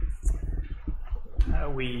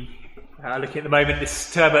We are looking at the moment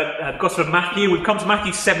this term at the Gospel of Matthew. We've come to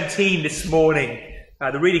Matthew 17 this morning.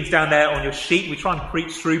 The reading's down there on your sheet. We try and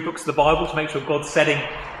preach through books of the Bible to make sure God's setting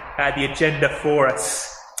the agenda for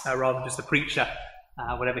us, rather than just the preacher,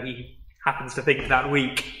 whatever he happens to think that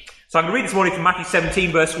week. So I'm going to read this morning from Matthew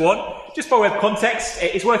 17 verse 1. Just by way of context,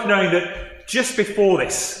 it's worth knowing that just before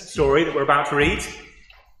this story that we're about to read,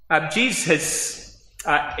 Jesus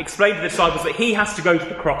has explained to the disciples that he has to go to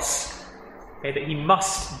the cross. That he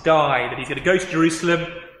must die, that he's going to go to Jerusalem,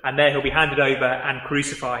 and there he'll be handed over and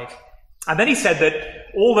crucified. And then he said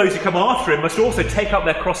that all those who come after him must also take up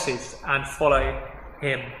their crosses and follow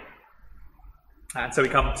him. And so we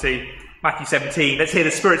come to Matthew 17. Let's hear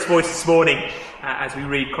the Spirit's voice this morning as we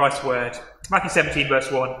read Christ's word. Matthew 17,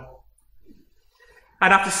 verse 1.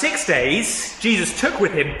 And after 6 days, Jesus took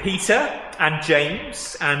with him Peter and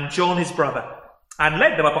James and John his brother, and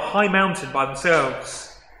led them up a high mountain by themselves.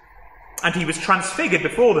 And he was transfigured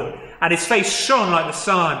before them, and his face shone like the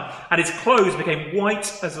sun, and his clothes became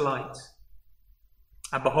white as light.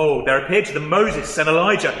 And behold, there appeared to them Moses and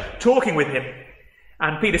Elijah talking with him.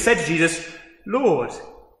 And Peter said to Jesus, "Lord,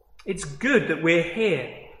 it's good that we're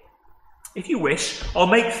here. If you wish, I'll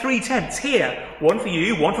make 3 tents here, one for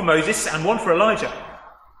you, one for Moses, and one for Elijah."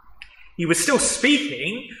 He was still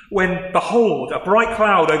speaking when, behold, a bright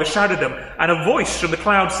cloud overshadowed them, and a voice from the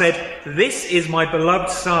cloud said, "This is my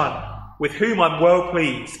beloved Son, with whom I'm well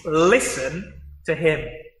pleased. Listen to him."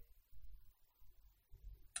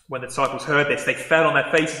 When the disciples heard this, they fell on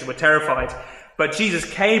their faces and were terrified. But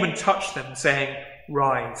Jesus came and touched them, saying,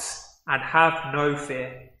 "Rise, and have no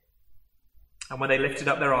fear." And when they lifted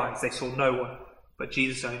up their eyes, they saw no one but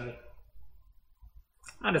Jesus only.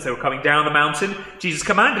 And as they were coming down the mountain, Jesus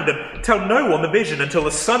commanded them, "Tell no one the vision until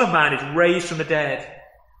the Son of Man is raised from the dead."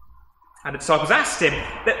 And the disciples asked him,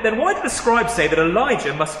 "Then why did the scribes say that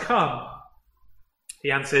Elijah must come?"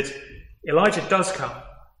 He answered, "Elijah does come,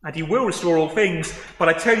 and he will restore all things, but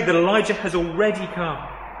I tell you that Elijah has already come."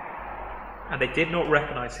 And they did not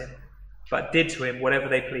recognize him, but did to him whatever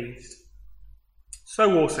they pleased.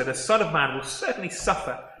 So also the Son of Man will certainly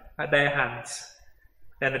suffer at their hands.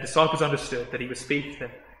 Then the disciples understood that he was speaking to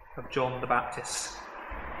them of John the Baptist.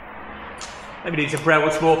 Let me do some prayer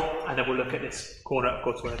once more, and then we'll look at this corner of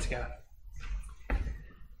God's word together.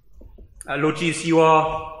 Lord Jesus, you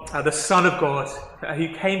are the Son of God,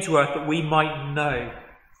 who came to earth that we might know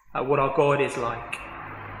what our God is like.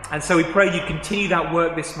 And so we pray you continue that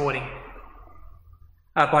work this morning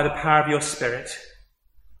by the power of your Spirit.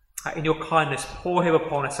 In your kindness, pour him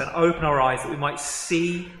upon us and open our eyes that we might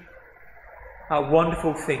see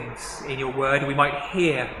wonderful things in your word, and we might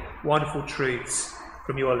hear wonderful truths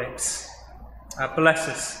from your lips. Bless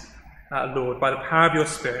us, Lord, by the power of your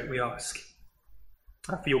Spirit, we ask.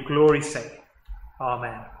 For your glory's sake.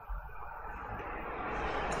 Amen.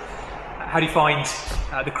 How do you find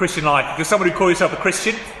the Christian life? If you're someone who calls yourself a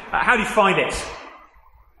Christian, how do you find it?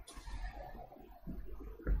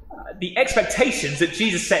 The expectations that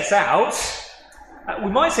Jesus sets out, we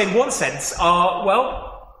might say in one sense, are,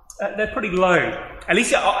 they're pretty low. At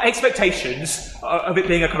least our expectations of it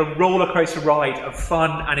being a kind of roller coaster ride of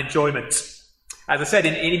fun and enjoyment. As I said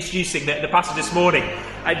in introducing the passage this morning,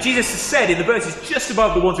 Jesus has said in the verses just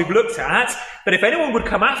above the ones we've looked at, that if anyone would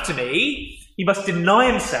come after me, he must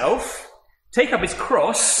deny himself, take up his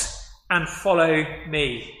cross, and follow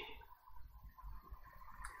me.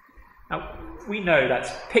 Now, we know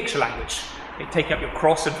that's picture language. Taking up your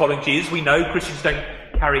cross and following Jesus. We know Christians don't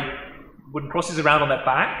carry wooden crosses around on their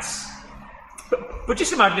backs. But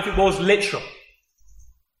just imagine if it was literal.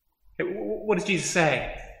 What is Jesus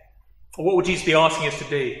saying? Or what would Jesus be asking us to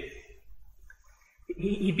do?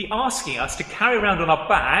 He'd be asking us to carry around on our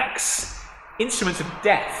backs instruments of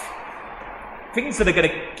death. Things that are going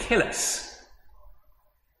to kill us.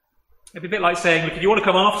 It'd be a bit like saying, look, if you want to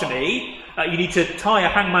come after me, you need to tie a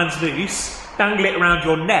hangman's noose, dangle it around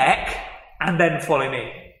your neck, and then follow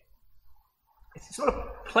me. It's not a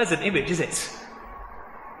pleasant image, is it?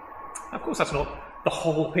 Of course, that's not the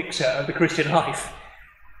whole picture of the Christian life.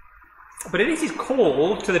 But it is his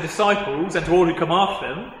call to the disciples and to all who come after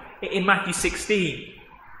them in Matthew 16.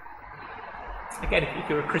 Again, if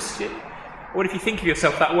you're a Christian, what if you think of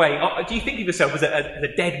yourself that way? Do you think of yourself as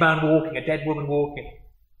a dead man walking, a dead woman walking?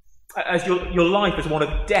 As your life as one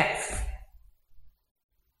of death?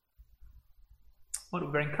 Might be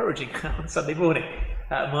very encouraging on Sunday morning,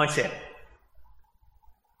 might it?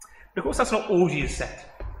 But of course, that's not all Jesus said.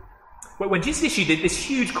 When Jesus issued this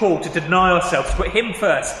huge call to deny ourselves, to put him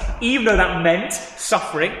first, even though that meant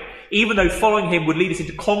suffering, even though following him would lead us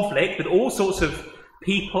into conflict with all sorts of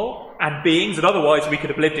people and beings that otherwise we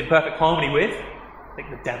could have lived in perfect harmony with,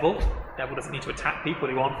 Think the devil. The devil doesn't need to attack people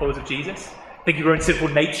who aren't followers of Jesus. Think of your own sinful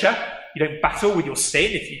nature. You don't battle with your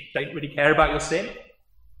sin if you don't really care about your sin.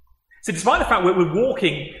 So despite the fact we're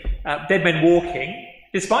walking, dead men walking,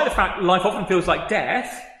 despite the fact life often feels like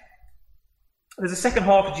death, there's a second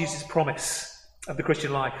half of Jesus' promise of the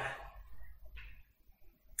Christian life.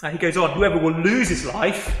 He goes on, whoever will lose his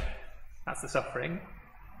life, that's the suffering,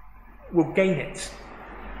 will gain it.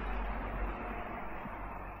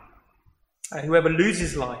 And whoever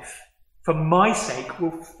loses life for my sake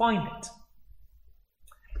will find it.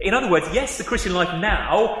 In other words, yes, the Christian life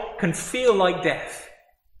now can feel like death,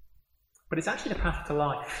 but it's actually the path to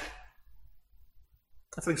life.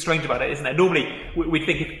 That's something strange about it, isn't there? Normally, we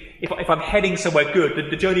think if I'm heading somewhere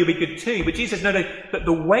good, the journey will be good too. But Jesus says, no, that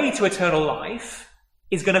the way to eternal life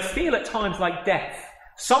is going to feel at times like death.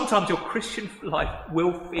 Sometimes your Christian life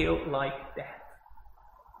will feel like death.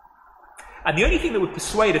 And the only thing that would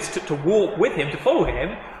persuade us to walk with him, to follow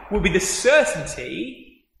him, will be the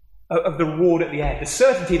certainty of the reward at the end. The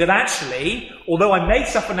certainty that actually, although I may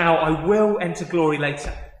suffer now, I will enter glory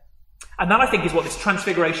later. And that, I think, is what this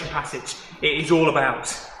Transfiguration passage is all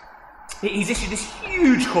about. He's issued this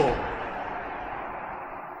huge call.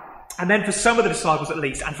 And then for some of the disciples at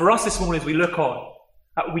least, and for us this morning as we look on,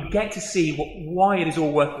 we get to see why it is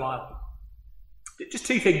all worthwhile. Just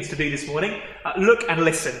two things to do this morning. Look and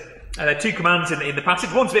listen. There are two commands in the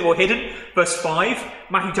passage. One's a bit more hidden. Verse 5,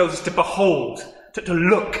 Matthew tells us to behold, to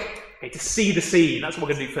look, to see the scene. That's what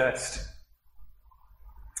we're going to do first.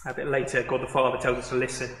 A bit later, God the Father tells us to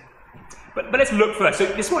listen. But let's look first. So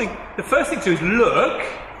this morning, the first thing to do is look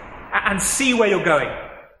and see where you're going.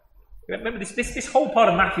 Remember, this whole part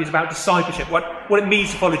of Matthew is about discipleship, what it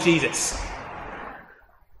means to follow Jesus.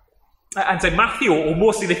 And so Matthew, or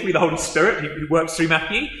more significantly the Holy Spirit, who works through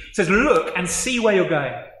Matthew, says, look and see where you're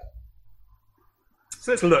going.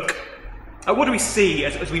 So let's look. What do we see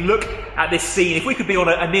as we look at this scene? If we could be on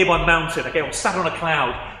a nearby mountain, okay, or sat on a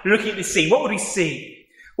cloud, looking at this scene, what would we see?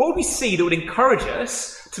 What would we see that would encourage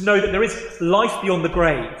us to know that there is life beyond the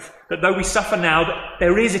grave? That though we suffer now, that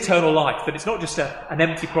there is eternal life, that it's not just an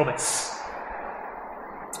empty promise.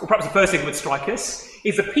 Or perhaps the first thing that would strike us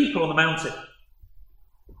is the people on the mountain.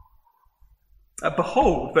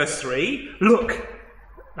 Behold, verse 3, look,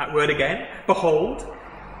 that word again, behold,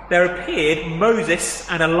 there appeared Moses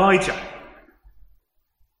and Elijah.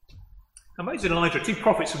 Now, Moses and Elijah are two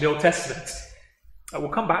prophets from the Old Testament. We'll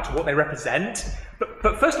come back to what they represent.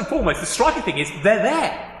 But first and foremost, the striking thing is they're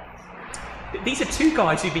there. These are two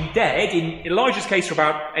guys who've been dead, in Elijah's case for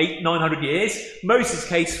about 800-900 years, Moses'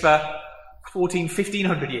 case for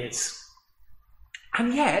 1,500 years.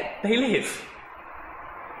 And yet, they live.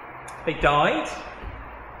 They died.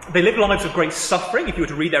 They lived lives of great suffering, if you were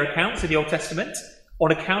to read their accounts in the Old Testament,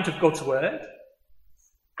 on account of God's word.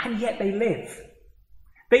 And yet they live.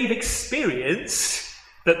 They've experienced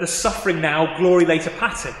the suffering now, glory later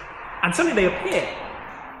pattern. And suddenly they appear.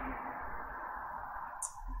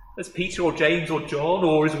 As Peter or James or John,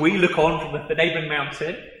 or as we look on from the neighbouring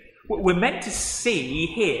mountain, we're meant to see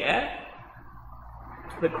here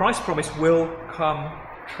that Christ's promise will come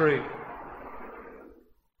true.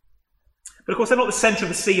 But of course, they're not the centre of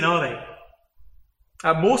the scene, are they?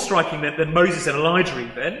 More striking than Moses and Elijah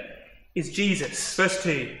even is Jesus. Verse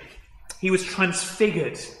 2. He was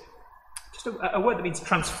transfigured. Just a word that means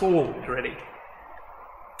transformed, really.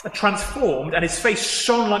 Transformed, and his face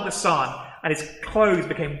shone like the sun, and his clothes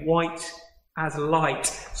became white as light.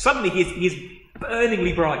 Suddenly he is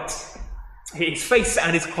burningly bright. His face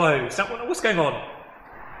and his clothes. Now, what's going on?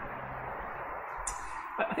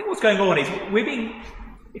 I think what's going on is we're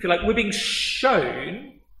being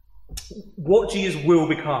shown what Jesus will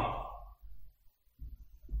become.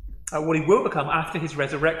 What he will become after his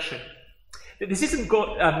resurrection. This isn't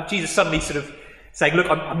God, Jesus suddenly sort of saying, look,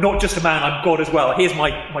 I'm not just a man, I'm God as well. Here's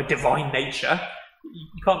my divine nature.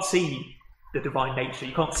 You can't see the divine nature.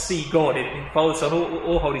 You can't see God in Father, Son,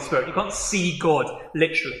 or Holy Spirit. You can't see God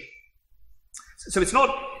literally. So it's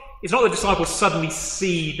not the disciples suddenly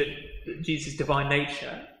see that Jesus' divine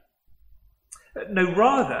nature. No,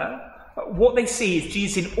 rather, what they see is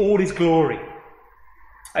Jesus in all his glory.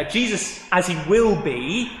 Jesus as he will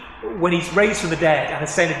be when he's raised from the dead and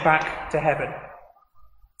ascended back to heaven.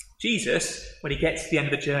 Jesus, when he gets to the end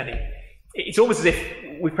of the journey, it's almost as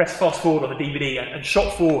if we press fast forward on the DVD and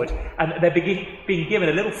shot forward, and they're being given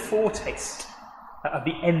a little foretaste of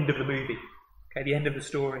the end of the movie, okay, the end of the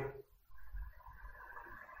story.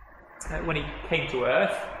 When he came to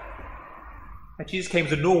earth, Jesus came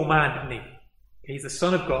as a normal man, didn't he? He's the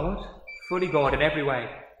Son of God, fully God in every way.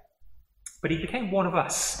 But he became one of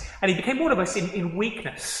us. And he became one of us in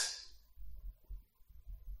weakness.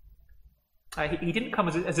 He didn't come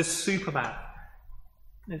as a Superman.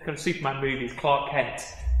 Those kind of Superman movies, Clark Kent.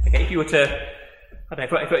 Okay, if you were to, I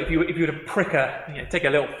don't know, if you were to prick take a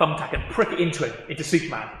little thumbtack and prick it into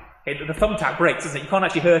Superman, okay, the thumbtack breaks, doesn't it? You can't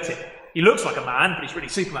actually hurt it. He looks like a man, but he's really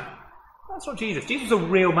Superman. That's not Jesus. Jesus was a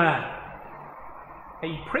real man.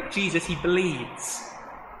 You prick Jesus, he bleeds.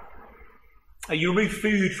 You remove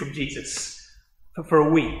food from Jesus for a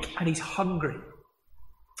week, and he's hungry.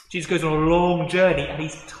 Jesus goes on a long journey, and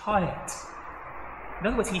he's tired. In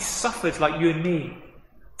other words, he suffers like you and me.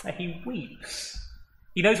 And he weeps.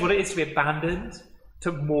 He knows what it is to be abandoned,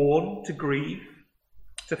 to mourn, to grieve,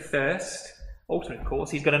 to thirst. Ultimately, of course,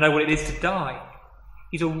 he's going to know what it is to die.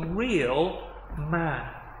 He's a real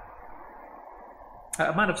man.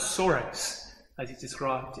 A man of sorrows, as he's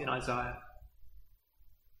described in Isaiah.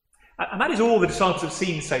 And that is all the disciples have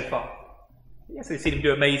seen so far. Yes, they've seen him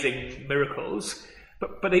do amazing miracles,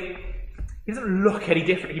 but he doesn't look any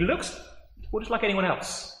different. He looks just like anyone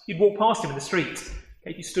else. You'd walk past him in the street.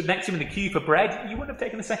 If you stood next to him in the queue for bread, you wouldn't have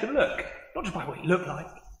taken a second look. Not just by what he looked like.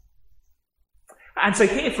 And so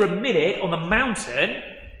here for a minute on the mountain,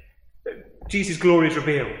 Jesus' glory is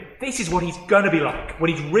revealed. This is what he's going to be like when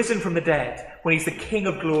he's risen from the dead, when he's the King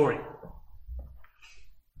of glory.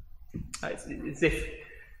 It's as if,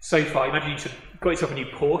 so far, imagine you sort of got yourself a new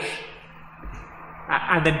Porsche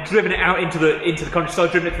and then driven it out into the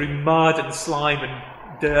countryside, driven it through mud and slime and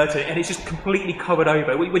dirt, and it's just completely covered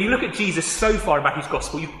over. When you look at Jesus so far in Matthew's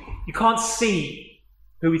Gospel, you can't see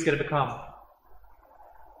who he's going to become.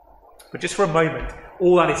 But just for a moment,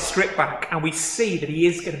 all that is stripped back, and we see that he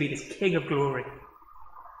is going to be this King of glory.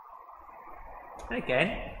 And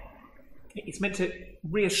again, it's meant to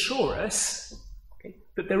reassure us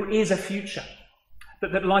that there is a future,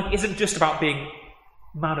 that life isn't just about being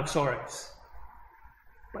man of sorrows,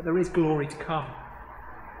 but there is glory to come.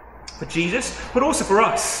 For Jesus, but also for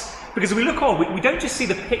us. Because as we look on, we don't just see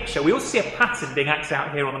the picture, we also see a pattern being acted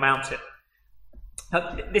out here on the mountain.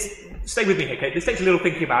 Now, stay with me here, okay? This takes a little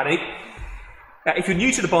thinking about it. If you're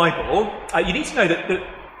new to the Bible, you need to know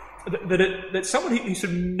that someone who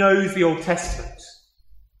sort of knows the Old Testament,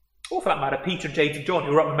 or for that matter, Peter and James and John,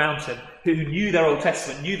 who were up the mountain, who knew their Old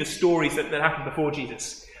Testament, knew the stories that happened before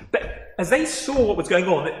Jesus. But as they saw what was going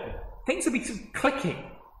on, things would be sort of clicking.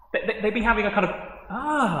 They'd be having a kind of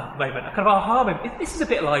moment, a kind of aha moment. This is a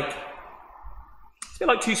bit like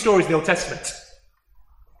two stories in the Old Testament.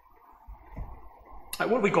 What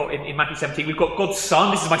have we got in Matthew 17? We've got God's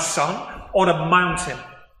Son, this is my Son, on a mountain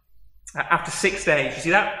after 6 days. You see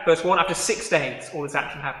that? Verse 1, after 6 days, all this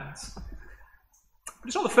action happens. But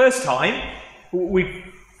it's not the first time we've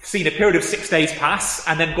seen a period of 6 days pass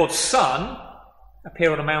and then God's Son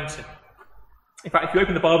appear on a mountain. In fact, if you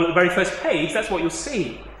open the Bible at the very first page, that's what you'll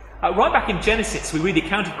see. Right back in Genesis, we read the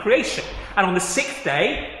account of creation. And on the 6th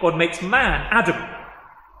day, God makes man, Adam.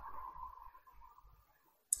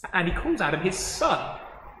 And he calls Adam his son.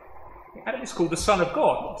 Adam is called the Son of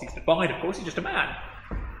God. He's divine, of course, he's just a man.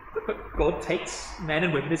 But God takes men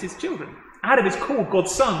and women as his children. Adam is called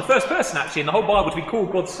God's son, the first person actually in the whole Bible to be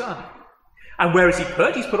called God's son. And where is he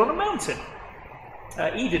put? He's put on a mountain.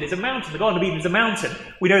 Eden is a mountain. The Garden of Eden is a mountain.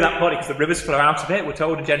 We know that partly because the rivers flow out of it, we're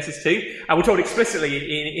told in Genesis 2. And we're told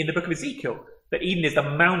explicitly in the book of Ezekiel that Eden is the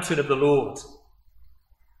mountain of the Lord.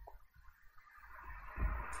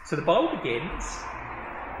 So the Bible begins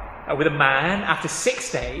with a man, after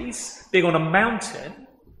 6 days, being on a mountain.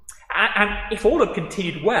 And if all had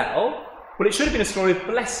continued well, it should have been a story of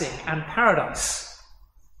blessing and paradise.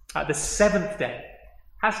 The 7th day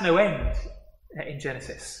has no end in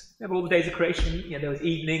Genesis. Remember all the days of creation? There was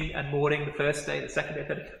evening and morning, the first day, the second day, the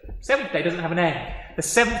third day. The 7th day doesn't have an end. The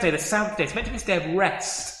 7th day, the Sabbath day, it's meant to be this day of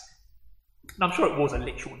rest. And I'm sure it was a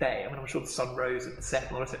literal day. I'm sure the sun rose and set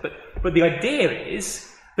and all that. But the idea is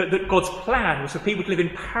that God's plan was for people to live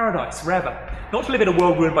in paradise forever. Not to live in a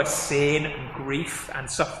world ruined by sin and grief and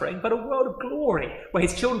suffering, but a world of glory, where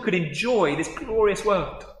his children could enjoy this glorious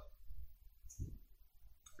world.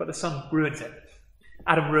 But the Son ruins it.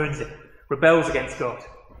 Adam ruins it, rebels against God.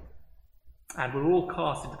 And we're all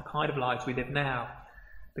cast into the kind of lives we live now.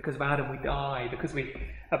 Because of Adam we die. Because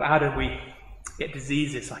of Adam we get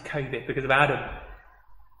diseases like COVID. Because of Adam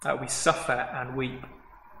we suffer and weep.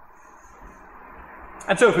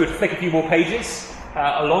 And so if we were to flick a few more pages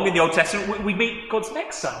along in the Old Testament, we meet God's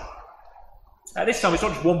next Son. This time it's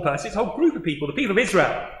not just one person, it's a whole group of people. The people of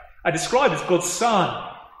Israel are described as God's Son.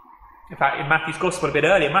 In fact, in Matthew's Gospel a bit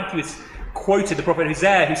earlier, Matthew has quoted the prophet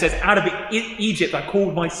Hosea, who says, "Out of Egypt I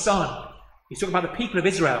called my son." He's talking about the people of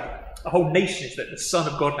Israel. The whole nation is the Son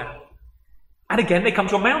of God now. And again, they come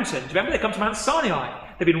to a mountain. Do you remember? They come to Mount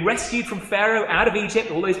Sinai. They've been rescued from Pharaoh, out of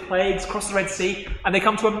Egypt, all those plagues, across the Red Sea, and they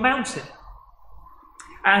come to a mountain.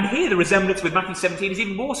 And here the resemblance with Matthew 17 is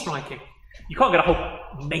even more striking. You can't get a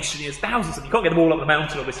whole nation, there's thousands of them. You can't get them all up the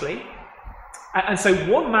mountain, obviously. And so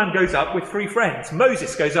one man goes up with 3 friends.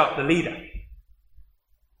 Moses goes up, the leader,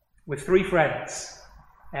 with 3 friends.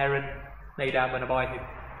 Aaron, Nadab and Abihu.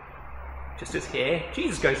 Just as here,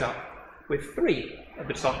 Jesus goes up with 3 of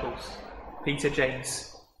the disciples. Peter,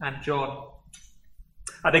 James and John.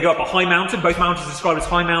 They go up a high mountain. Both mountains are described as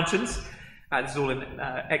high mountains. This is all in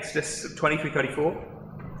Exodus 23:34.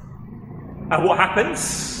 What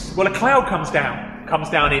happens? Well, a cloud comes down. It comes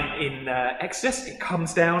down in Exodus. It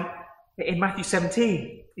comes down in Matthew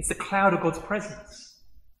 17. It's the cloud of God's presence.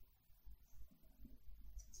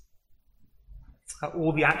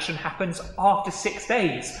 All the action happens after 6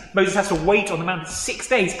 days. Moses has to wait on the mountain 6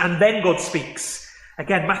 days, and then God speaks.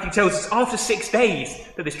 Again, Matthew tells us after 6 days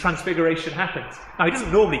that this transfiguration happens. Now, he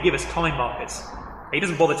doesn't normally give us time markers. He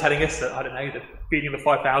doesn't bother telling us that, the feeding of the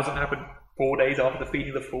 5,000 happened 4 days after the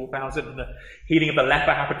feeding of the 4,000, and the healing of the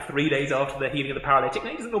leper happened 3 days after the healing of the paralytic. No,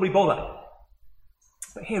 he doesn't normally bother.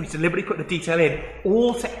 But here he's deliberately put the detail in,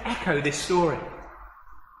 all to echo this story.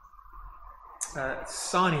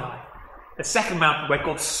 Sinai, the second mountain where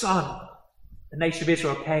God's Son, the nation of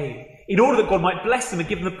Israel, came, in order that God might bless them and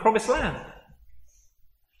give them the promised land.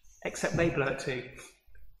 Except they blow it too.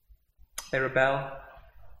 They rebel,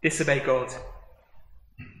 disobey God,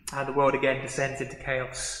 and the world again descends into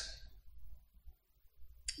chaos.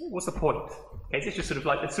 What's the point? Okay, is this just sort of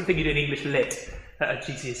like the sort of thing you do in English Lit at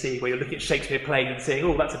GCSE, where you're looking at Shakespeare plays and saying,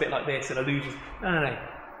 oh, that's a bit like this, and allusions. No.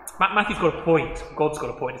 Matthew's got a point. God's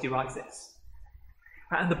got a point as he writes this.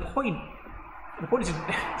 And the point is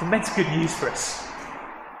immense good news for us.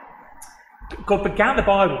 God began the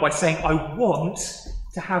Bible by saying, I want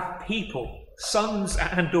to have people, sons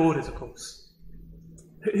and daughters, of course,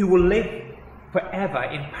 who will live forever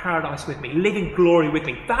in paradise with me, live in glory with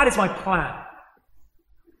me. That is my plan.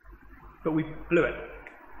 But we blew it.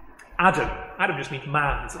 Adam just means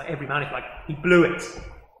man. It's like every man, if you like. He blew it.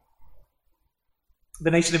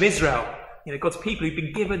 The nation of Israel, God's people who've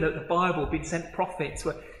been given the Bible, been sent prophets,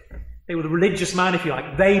 they were the religious man, if you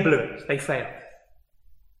like. They blew it. They failed.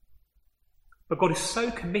 But God is so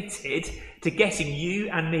committed to getting you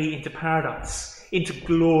and me into paradise, into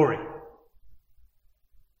glory,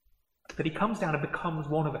 that he comes down and becomes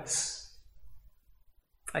one of us.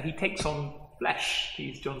 He takes on flesh, to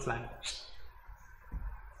use John's language,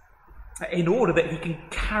 in order that he can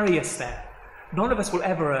carry us there. None of us will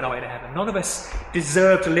ever earn our way to heaven. None of us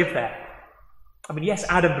deserve to live there. Yes,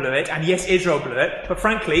 Adam blew it, and yes, Israel blew it, but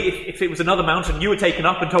frankly, if it was another mountain you were taken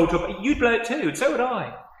up and told to, you'd blow it too, and so would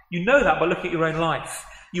I. You know that by looking at your own life.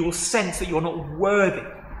 You will sense that you're not worthy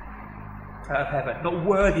of heaven, not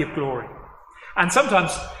worthy of glory. And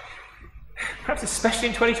sometimes, perhaps especially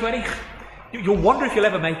in 2020, you'll wonder if you'll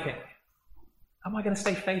ever make it. Am I going to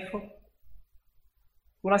stay faithful?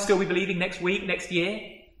 Will I still be believing next week, next year,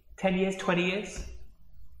 10 years, 20 years?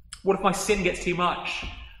 What if my sin gets too much?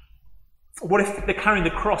 What if the carrying the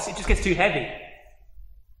cross, it just gets too heavy?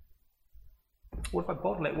 What if I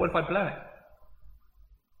bottle it? What if I blow it?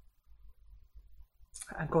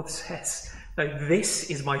 And God says, no, this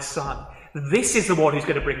is my Son. This is the one who's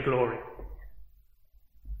going to bring glory.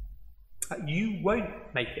 You won't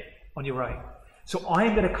make it on your own. So I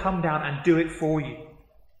am going to come down and do it for you.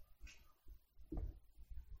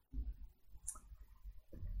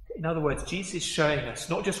 In other words, Jesus is showing us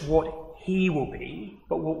not just what he will be,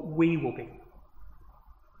 but what we will be.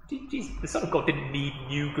 Jesus, the Son of God, didn't need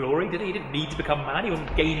new glory, did he? He didn't need to become man. He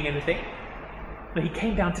wasn't gaining anything. No, he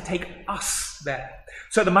came down to take us there.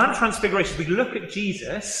 So at the Mount of Transfiguration, we look at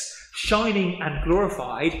Jesus shining and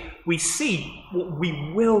glorified, we see what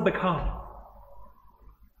we will become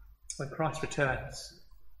when Christ returns,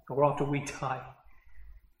 or after we die.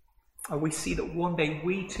 And we see that one day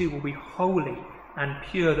we too will be holy and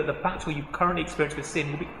pure, that the battle you currently experience with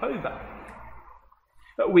sin will be over.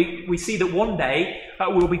 We see that one day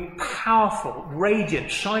we'll be powerful,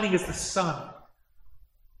 radiant, shining as the sun.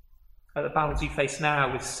 The battles you face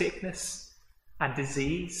now with sickness and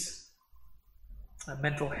disease and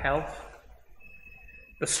mental health,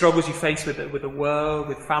 the struggles you face with the world,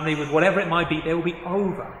 with family, with whatever it might be, they will be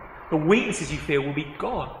over. The weaknesses you feel will be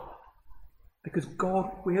gone, because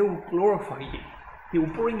God will glorify you. He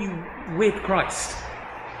will bring you with Christ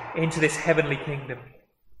into this heavenly kingdom.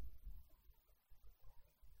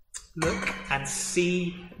 Look and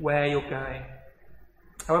see where you're going.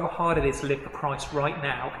 However hard it is to live for Christ right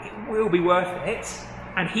now, it will be worth it,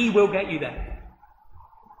 and he will get you there.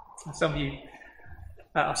 Some of you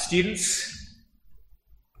are students,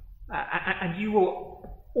 and you are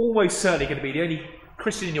almost certainly going to be the only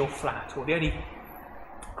Christian in your flat, or the only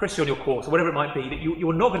Christian on your course, or whatever it might be, that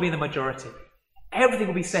you're not going to be in the majority. Everything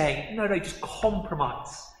will be saying, no, just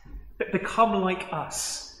compromise. Become like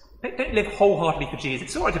us. Don't live wholeheartedly for Jesus.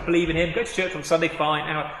 It's all right to believe in him, go to church on Sunday,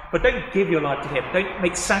 fine, but don't give your life to him. Don't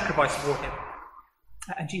make sacrifices for him.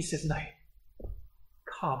 And Jesus says, no,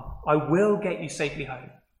 come, I will get you safely home.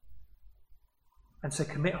 And so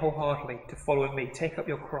commit wholeheartedly to following me. Take up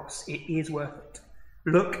your cross. It is worth it.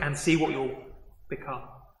 Look and see what you'll become.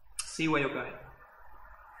 See where you're going.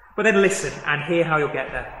 But then listen and hear how you'll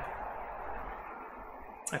get there.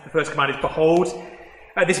 The first command is, behold,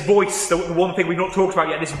 this voice, the one thing we've not talked about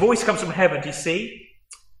yet, this voice comes from heaven. Do you see?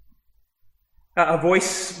 A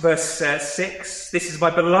voice, verse 6, this is my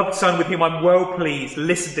beloved Son with whom I'm well pleased.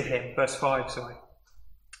 Listen to him. Verse 5, sorry.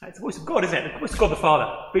 It's the voice of God, isn't it? The voice of God the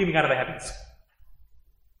Father, beaming out of the heavens.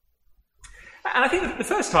 And I think that the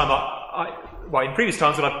first time in previous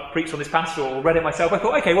times when I've preached on this passage or read it myself, I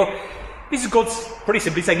thought, okay, well, this is God's pretty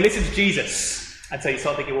simply saying, listen to Jesus. And so you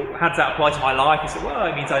start thinking, well, how does that apply to my life? You say, well,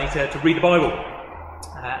 it means I need to read the Bible.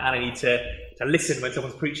 And I need to listen when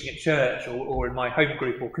someone's preaching at church or in my home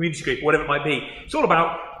group or community group or whatever it might be. It's all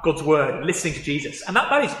about God's word and listening to Jesus. And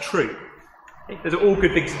that is true. Those are all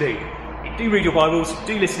good things to do. You do read your Bibles,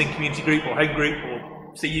 do listen in community group or home group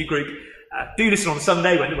or CU group. Do listen on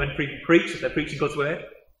Sunday when people preach, if they're preaching God's word.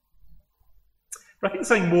 But I think there's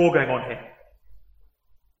something more going on here.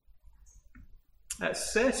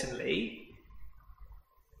 Certainly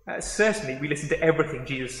we listen to everything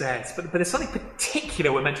Jesus says, but there's something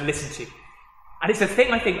particular we're meant to listen to. And it's the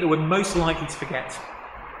thing I think that we're most likely to forget.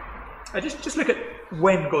 Just look at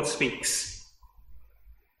when God speaks.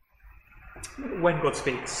 Look at when God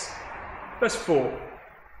speaks. Verse 4.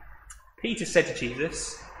 Peter said to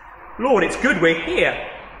Jesus, Lord, it's good we're here.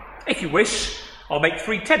 If you wish, I'll make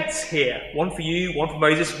 3 tents here. One for you, one for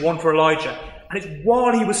Moses, one for Elijah. And it's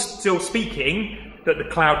while he was still speaking that the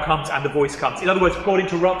cloud comes and the voice comes. In other words, God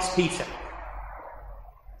interrupts Peter.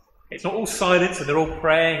 It's not all silence and they're all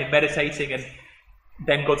praying and meditating and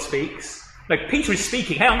then God speaks. No, Peter is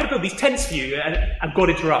speaking. Hey, I'm going to build these tents for you. And God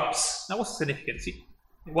interrupts. Now, what's the significance?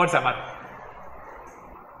 Why does that matter?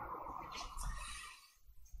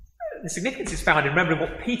 The significance is found in remembering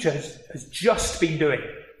what Peter has just been doing.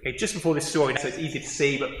 Okay, just before this story, so it's easy to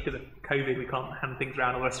see, but because of COVID, we can't hand things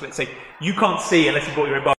around and all the rest of it. So you can't see unless you've got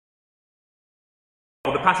your own Bible.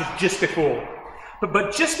 The passage just before.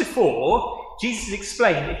 But just before, Jesus has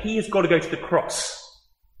explained that he has got to go to the cross.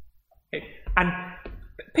 Okay? And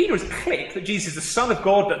Peter has clicked that Jesus is the Son of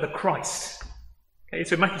God, the Christ. Okay,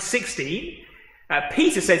 so in Matthew 16,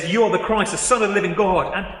 Peter says, you are the Christ, the Son of the living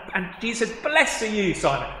God. And Jesus says, blessed are you,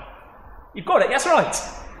 Simon. You've got it, that's right.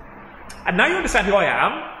 And now you understand who I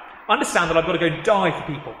am. Understand that I've got to go and die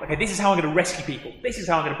for people. Okay, this is how I'm going to rescue people. This is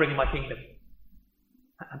how I'm going to bring in my kingdom.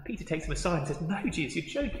 And Peter takes him aside and says, no, Jesus,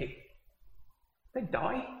 you're joking. Don't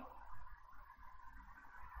die.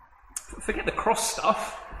 Forget the cross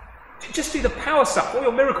stuff. Just do the power stuff, all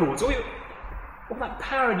your miracles, all that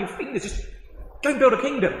power in your fingers. Just go and build a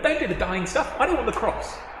kingdom. Don't do the dying stuff. I don't want the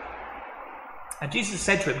cross. And Jesus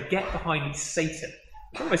said to him, get behind me, Satan.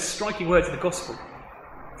 One of the most striking words in the gospel.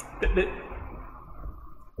 That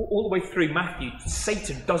all the way through Matthew,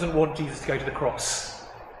 Satan doesn't want Jesus to go to the cross.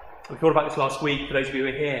 We thought about this last week, for those of you who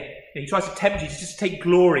are here. He tries to tempt Jesus just to take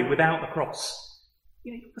glory without the cross.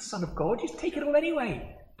 You're the Son of God, just take it all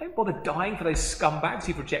anyway. Don't bother dying for those scumbags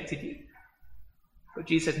who've rejected you. But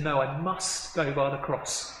Jesus says, no, I must go by the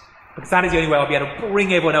cross. Because that is the only way I'll be able to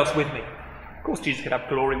bring everyone else with me. Of course, Jesus could have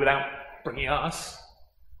glory without bringing us.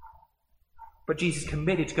 But Jesus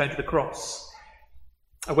committed to going to the cross.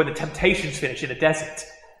 And when the temptations finished in the desert,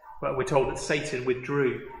 well, we're told that Satan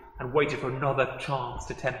withdrew and waited for another chance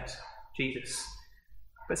to tempt Jesus.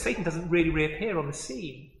 But Satan doesn't really reappear on the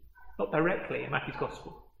scene, not directly in Matthew's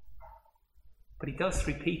Gospel. But he does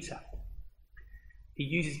through Peter. He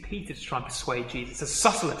uses Peter to try and persuade Jesus. A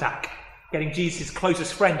subtle attack, getting Jesus, his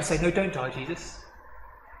closest friend, to say, no, don't die, Jesus.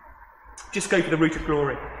 Just go for the route of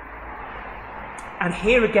glory. And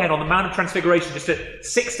here again, on the Mount of Transfiguration, just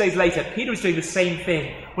 6 days later, Peter is doing the same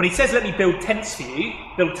thing. When he says, let me build tents for you,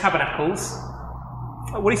 build tabernacles,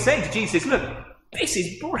 what he's saying to Jesus is, look, this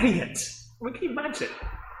is brilliant. I mean, can you imagine?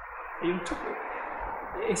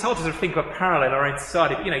 It's hard to sort of think of a parallel in our own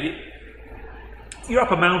society, but, you're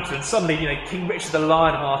up a mountain and suddenly, King Richard the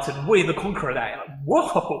Lionhearted and William the Conqueror there. Like,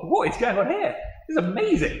 whoa, what is going on here? This is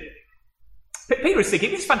amazing. But Peter is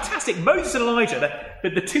thinking, this is fantastic. Moses and Elijah,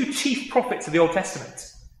 the 2 chief prophets of the Old Testament,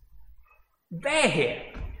 they're here.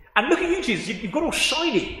 And look at you, Jesus. You've got all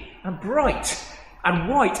shiny and bright and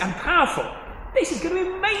white and powerful. This is going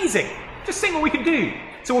to be amazing. Just think what we can do.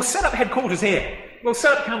 So we'll set up headquarters here. We'll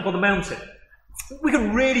set up camp on the mountain. We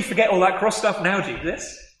can really forget all that cross stuff now,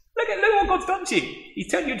 Jesus. Look at what God's done to you.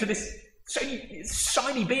 He's turned you into this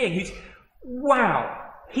shiny being who's, wow,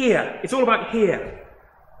 here. It's all about here.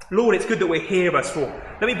 Lord, it's good that we're here, verse 4.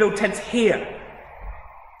 Let me build tents here.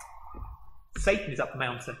 Satan is up the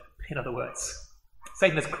mountain, in other words.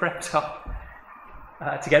 Satan has crept up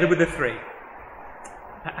together with the three.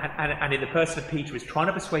 And in the person of Peter is trying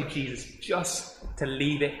to persuade Jesus just to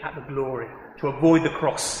leave it at the glory, to avoid the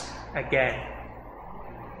cross again.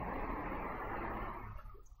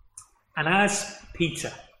 And as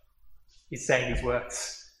Peter is saying these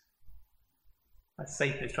words, as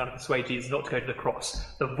Satan is trying to persuade Jesus not to go to the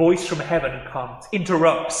cross, the voice from heaven comes,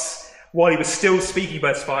 interrupts. While he was still speaking,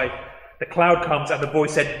 verse 5, the cloud comes and the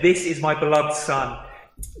voice said, "This is my beloved Son."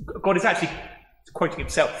 God is actually quoting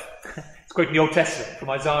himself. He's quoting the Old Testament from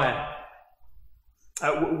Isaiah,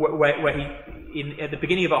 where he, at the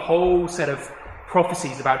beginning of a whole set of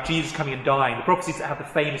prophecies about Jesus coming and dying, the prophecies that have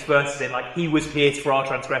the famous verses in, like, he was pierced for our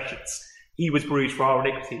transgressions, he was bruised for our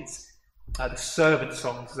iniquities, the servant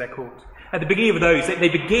songs, as they're called. At the beginning of those, they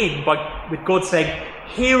begin with God saying,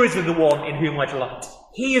 "Here is the one in whom I delight.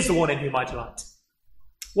 He is the one in whom I delight."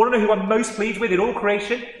 Want to know who I'm most pleased with in all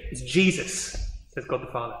creation? It's Jesus, says God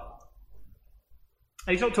the Father.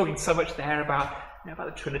 And he's not talking so much there about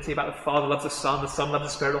the Trinity, about the Father loves the Son loves the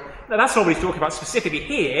Spirit. No, that's not what he's talking about specifically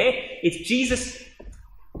here. It's Jesus,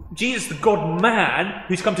 the God-man,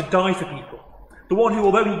 who's come to die for people. The one who,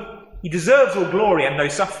 although he deserves all glory and no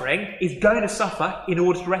suffering, is going to suffer in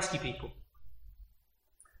order to rescue people.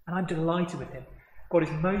 And I'm delighted with him. God is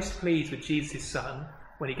most pleased with Jesus, his Son,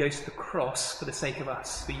 when he goes to the cross for the sake of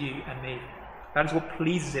us, for you and me. That is what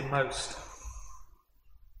pleases him most.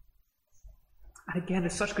 And again,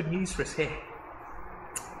 there's such good news for us here.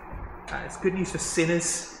 It's good news for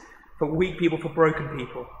sinners, for weak people, for broken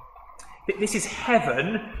people. This is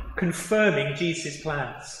heaven confirming Jesus'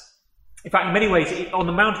 plans. In fact, in many ways, on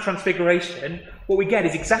the Mount of Transfiguration, what we get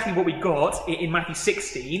is exactly what we got in Matthew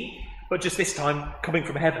 16, but just this time coming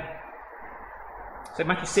from heaven. So in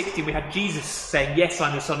Matthew 16, we had Jesus saying, "Yes,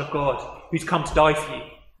 I'm the Son of God, who's come to die for you."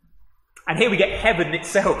 And here we get heaven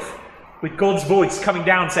itself, with God's voice coming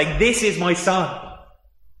down saying, "This is my Son.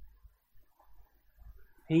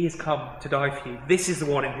 He has come to die for you. This is the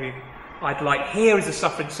one in whom I delight. Here is the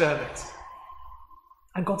suffering servant."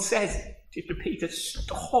 And God says to Peter,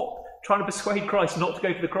 stop trying to persuade Christ not to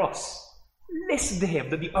go to the cross. Listen to him,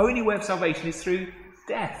 that the only way of salvation is through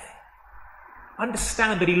death.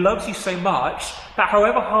 Understand that he loves you so much that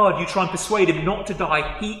however hard you try and persuade him not to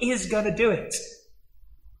die, he is going to do it.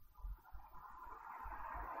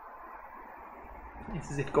 It's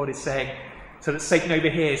as if God is saying, so that Satan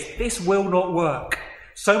overhears, "This will not work.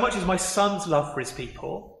 So much is my Son's love for his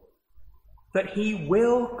people that he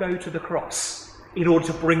will go to the cross in order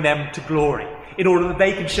to bring them to glory, in order that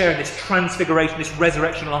they can share in this transfiguration, this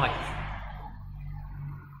resurrection life."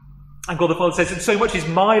 And God the Father says, "And so much is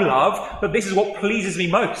my love that this is what pleases me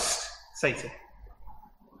most," Satan.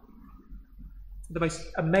 The most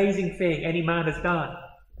amazing thing any man has done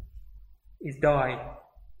is die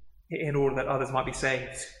in order that others might be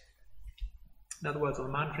saved. In other words, on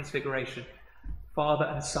the Mount of Transfiguration, Father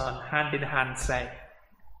and Son, hand in hand, say,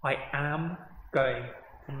 "I am going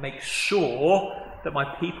to make sure that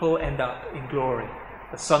my people end up in glory."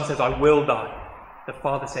 The Son says, "I will die." The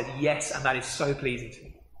Father says, "Yes," and that is so pleasing to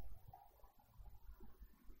me.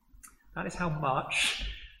 That is how much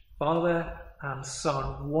Father and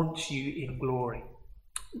Son want you in glory.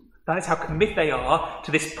 That is how committed they are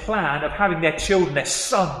to this plan of having their children, their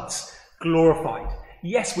sons, glorified.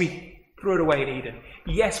 Yes, we threw it away in Eden.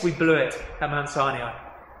 Yes, we blew it at Mount Sinai.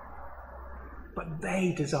 But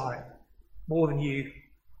they desire it more than you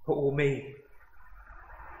or me.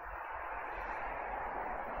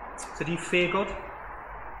 So do you fear God?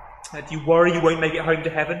 Do you worry you won't make it home to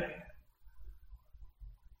heaven?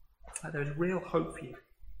 There is real hope for you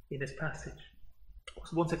in this passage.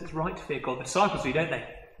 So one says it's right to fear God. The disciples do, don't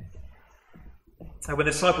they? And when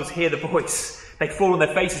the disciples hear the voice, they fall on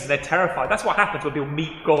their faces and they're terrified. That's what happens when people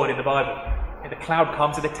meet God in the Bible. And the cloud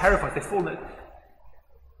comes and they're terrified. They fall.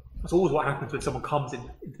 That's always what happens when someone comes into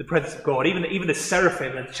the presence of God. Even the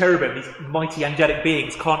seraphim and cherubim, these mighty angelic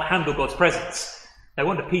beings, can't handle God's presence. No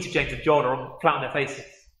wonder Peter, James and John are flat on their faces.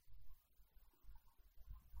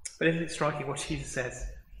 But isn't it striking what Jesus says?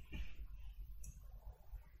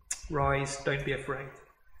 "Rise, don't be afraid."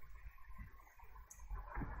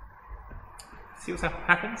 See what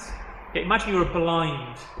happens? Yeah, imagine you're a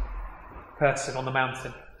blind person on the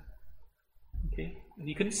mountain. Okay? And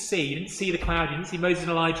you didn't see the cloud, you didn't see Moses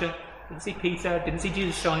and Elijah, didn't see Peter, didn't see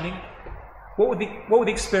Jesus shining. What would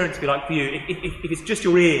the experience be like for you if it's just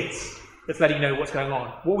your ears? that's letting you know what's going on,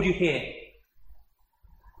 what would you hear?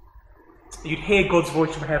 You'd hear God's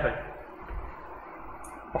voice from heaven.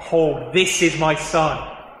 Behold, this is my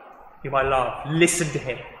Son, whom I love. Listen to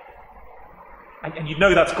him. And you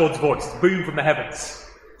know that's God's voice, boom from the heavens.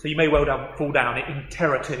 So you may well fall down in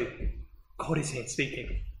terror too. God is here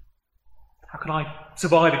speaking. How can I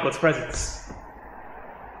survive in God's presence?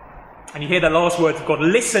 And you hear the last words of God,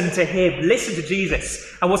 listen to him, listen to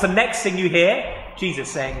Jesus. And what's the next thing you hear? Jesus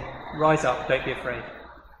saying, rise up, don't be afraid.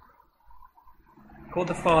 God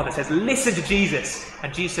the Father says, listen to Jesus.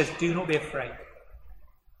 And Jesus says, do not be afraid.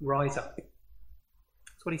 Rise up.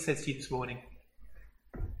 That's what he says to you this morning.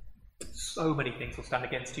 So many things will stand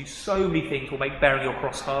against you. So many things will make bearing your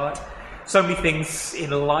cross hard. So many things in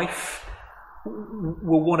life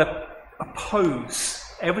will want to oppose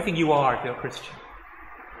everything you are if you're a Christian.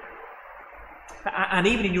 And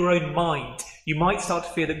even in your own mind, you might start to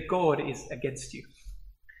fear that God is against you.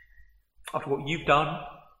 After what you've done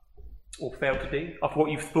or failed to do, after what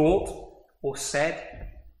you've thought or said,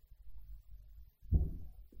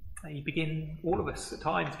 you begin, all of us at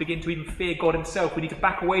times, begin to even fear God himself. We need to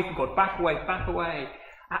back away from God, back away.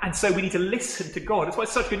 And so we need to listen to God. That's why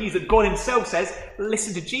it's such good news that God himself says,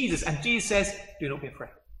 listen to Jesus. And Jesus says, do not be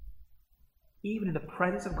afraid. Even in the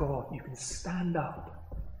presence of God, you can stand up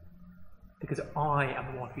because I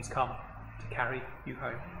am the one who's come to carry you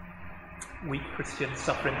home. Weak Christian,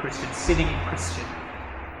 suffering Christian, sinning Christian.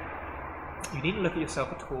 You needn't look at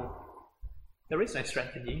yourself at all. There is no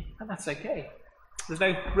strength in you, and that's okay. There's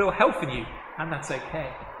no real health in you, and that's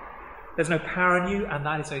okay. There's no power in you, and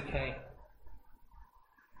that is okay.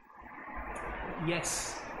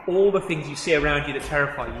 Yes, all the things you see around you that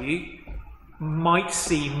terrify you might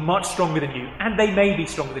seem much stronger than you, and they may be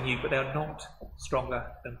stronger than you, but they are not stronger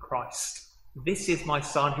than Christ. This is my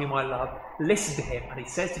Son whom I love. Listen to him. And he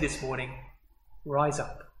says to you this morning, rise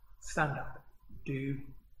up, stand up, do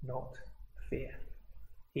not fear.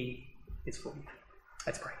 He is for you.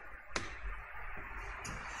 Let's pray.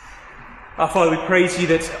 Our Father, we praise you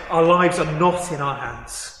that our lives are not in our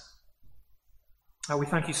hands. We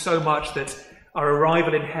thank you so much that our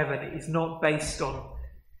arrival in heaven is not based on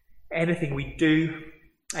anything we do,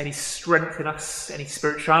 any strength in us, any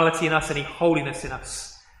spirituality in us, any holiness in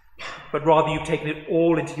us, but rather you've taken it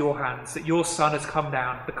all into your hands, that your Son has come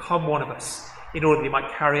down, become one of us, in order that he might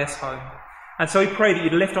carry us home. And so we pray that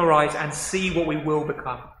you'd lift our eyes and see what we will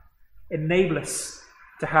become. Enable us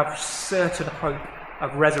to have certain hope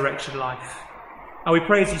of resurrection life. And we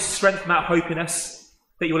pray as you strengthen that hope in us,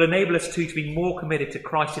 that you will enable us to be more committed to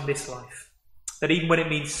Christ in this life. That even when it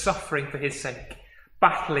means suffering for his sake,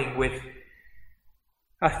 battling with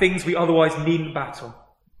things we otherwise needn't battle,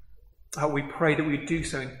 we pray that we would do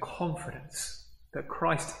so in confidence that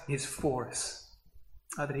Christ is for us,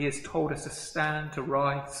 that he has told us to stand, to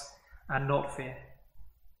rise, and not fear.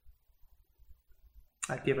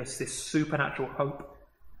 Give us this supernatural hope,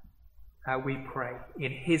 we pray,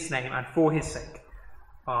 in his name and for his sake.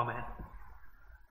 Amen.